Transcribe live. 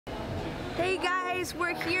Hey guys,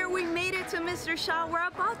 we're here. We made it to Mr. Chow. We're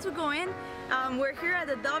about to go in. We're here at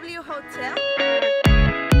the W Hotel.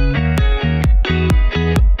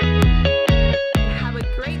 Have a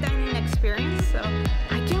great dining experience, so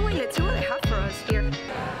I can't wait. Let's see what they have for us here. You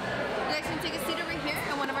guys can take a seat over here,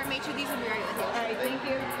 and one of our maitres d's will be right with you. Alright, thank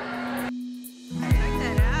you. Check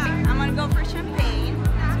that out. I'm gonna go for champagne. It's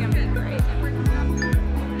gonna be great.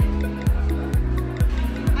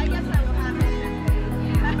 I guess I will have it.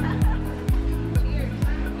 Cheers.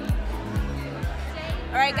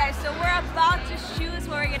 Alright guys, so we're about to choose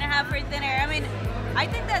what we're gonna have for dinner. I mean, I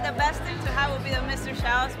think that the best thing to have would be the Mr.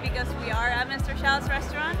 Chow's because we are at Mr. Chow's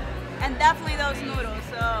restaurant, and definitely those noodles,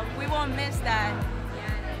 so we won't miss that.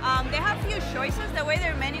 They have few choices. The way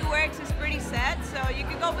their menu works is pretty set, so you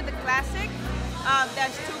could go with the classic,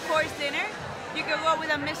 that's 2-course dinner. You could go with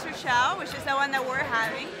a Mr. Chow, which is the one that we're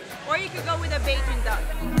having, or you could go with a Beijing duck.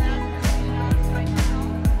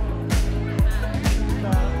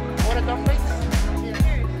 What a dumplings?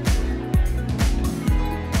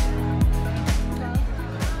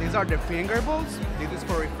 These are the finger bowls. This is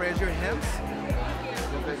for refresh your hands.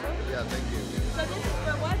 Okay. Yeah, thank you. So this is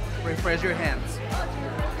for what? Refresh your hands.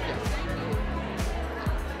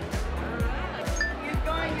 He's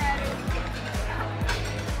going at it.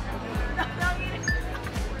 No, eat it.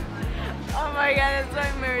 Oh my god, that's so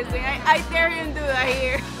embarrassing. I dare him do that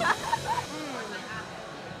here.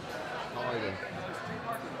 How are you?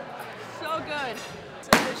 So good.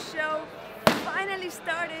 So the show finally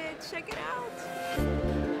started. Check it out.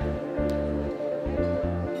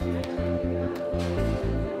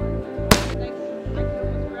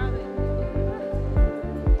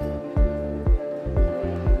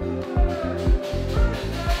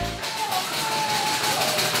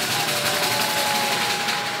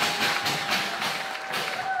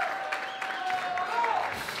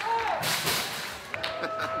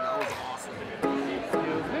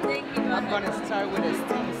 I'm gonna start with a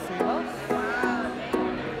steamed salsa.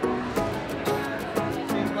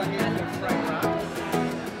 This one here is the fried rice.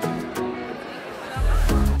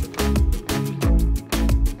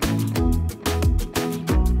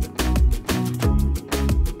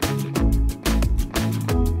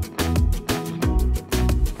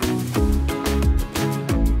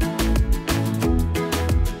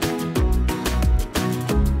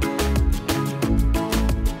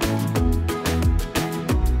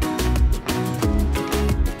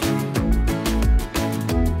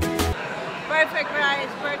 Perfect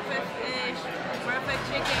rice, perfect fish, perfect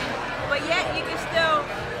chicken, but yet you can still,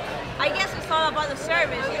 I guess it's all about the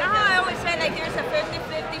service. You know how I always say like there's a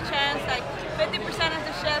 50-50 chance, like 50% is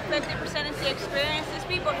the chef, 50% is the experience. These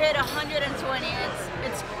people hit 120,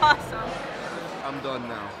 it's awesome. I'm done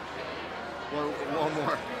now. One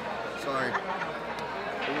more. Sorry.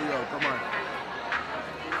 Here we go. Come on.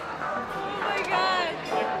 Oh my god,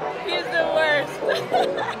 he's the worst.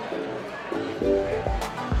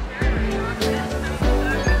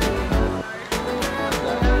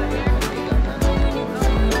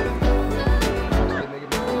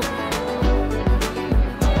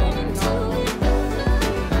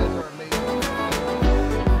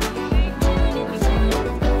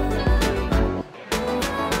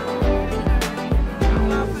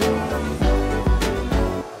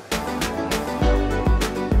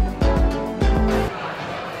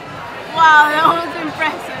 Wow, that was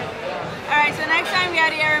impressive. Alright, so next time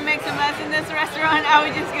Yadi ever makes a mess in this restaurant, I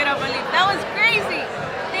would just get up and leave. That was crazy.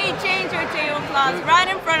 They changed our tablecloths right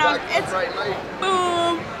in front of us. It's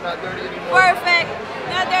boom. Not dirty anymore. Perfect.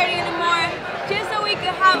 Not dirty anymore. Just so we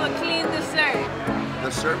could have a clean dessert.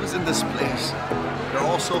 The servers in this place, they're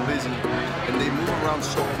all so busy and they move around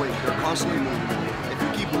so quick. They're constantly moving. If you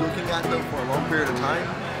keep looking at them for a long period of time,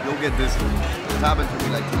 you'll get dizzy. It's happened to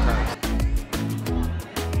me like 2 times.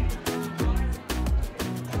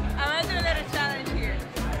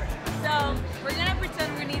 We're gonna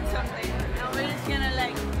pretend we need something, and we're just gonna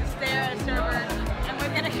like stare at a server, and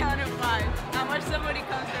we're gonna count to 5. How much somebody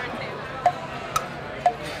comes to our table.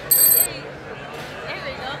 Hey, there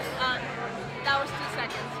we go. That was 2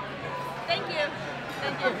 seconds. Thank you.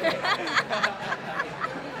 Thank you.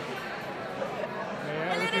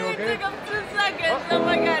 It literally took up 2 seconds. Oh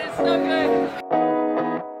my god, it's so good.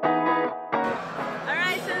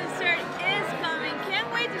 Alright, so dessert is coming. Can't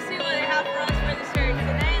wait to see what they have for us for dessert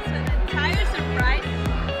today. Surprise.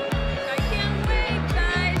 I can't wait,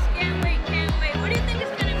 guys. Can't wait. What do you think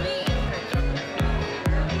it's gonna be?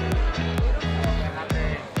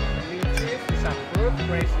 Lychees is a fruit,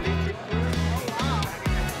 fresh lychee fruit. Oh, wow.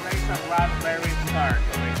 There's a raspberry tart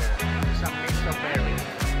over there. It's a mix of berries.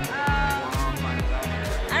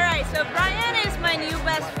 Alright, so Brian is my new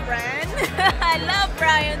best friend. I love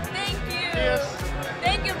Brian. Thank you. Cheers.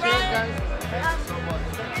 Thank you, Cheers, Brian. guys.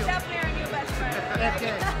 You're definitely our new best friend.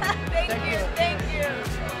 Okay. Thank you.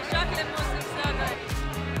 The chocolate mousse is so good.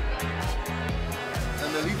 And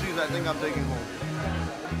the lychees I think I'm taking home.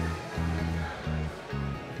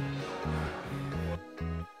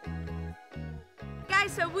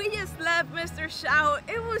 Guys, so we just left Mr. Chow.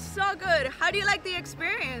 It was so good. How do you like the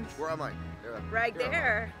experience? Where am I? Right Here am I.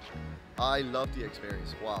 there. I love the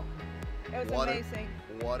experience. Wow. It was amazing.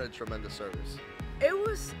 What a tremendous service. It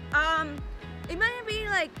was, it might be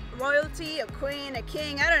like royalty, a queen, a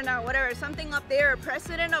king, I don't know, whatever, something up there, a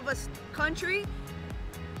president of a country.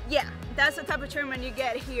 Yeah, that's the type of treatment you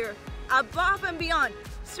get here. Above and beyond.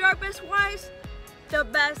 Service-wise, the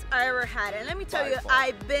best I ever had. And let me tell By you, far.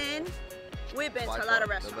 we've been By to a far, lot of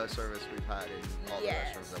the restaurants. best service we've had in all the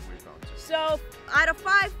restaurants that we've gone to. So out of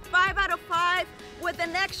 5 out of 5, with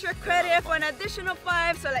an extra credit for an additional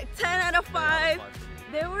 5, so like 10 out of 5.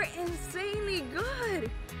 They were insanely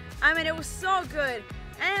good. I mean, it was so good.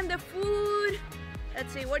 And the food,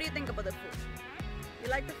 let's see, what do you think about the food? You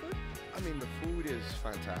like the food? I mean, the food is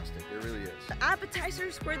fantastic. It really is. The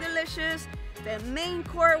appetizers were delicious. The main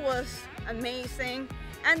course was amazing.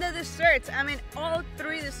 And the desserts, I mean, all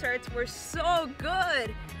 3 desserts were so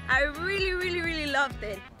good. I really loved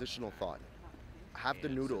it. Additional thought. Have the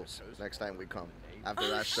noodles next time we come after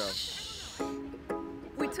that show.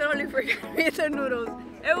 We totally forgot the noodles.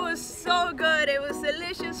 It was so good. It was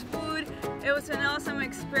delicious food. It was an awesome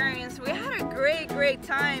experience. We had a great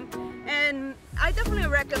time, and I definitely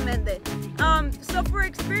recommend it. So for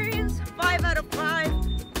experience, 5 out of 5.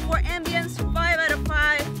 For ambience, 5 out of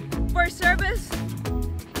 5. For service,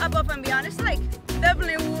 above and beyond. It's like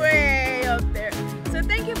definitely way up there. So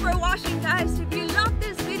thank you for watching, guys. If you love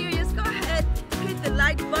this video, just go ahead, hit the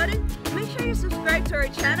like button. Make sure you subscribe to our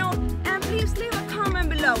channel, and please leave a comment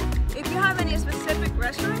below. If you have any specific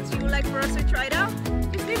restaurants you would like for us to try it out,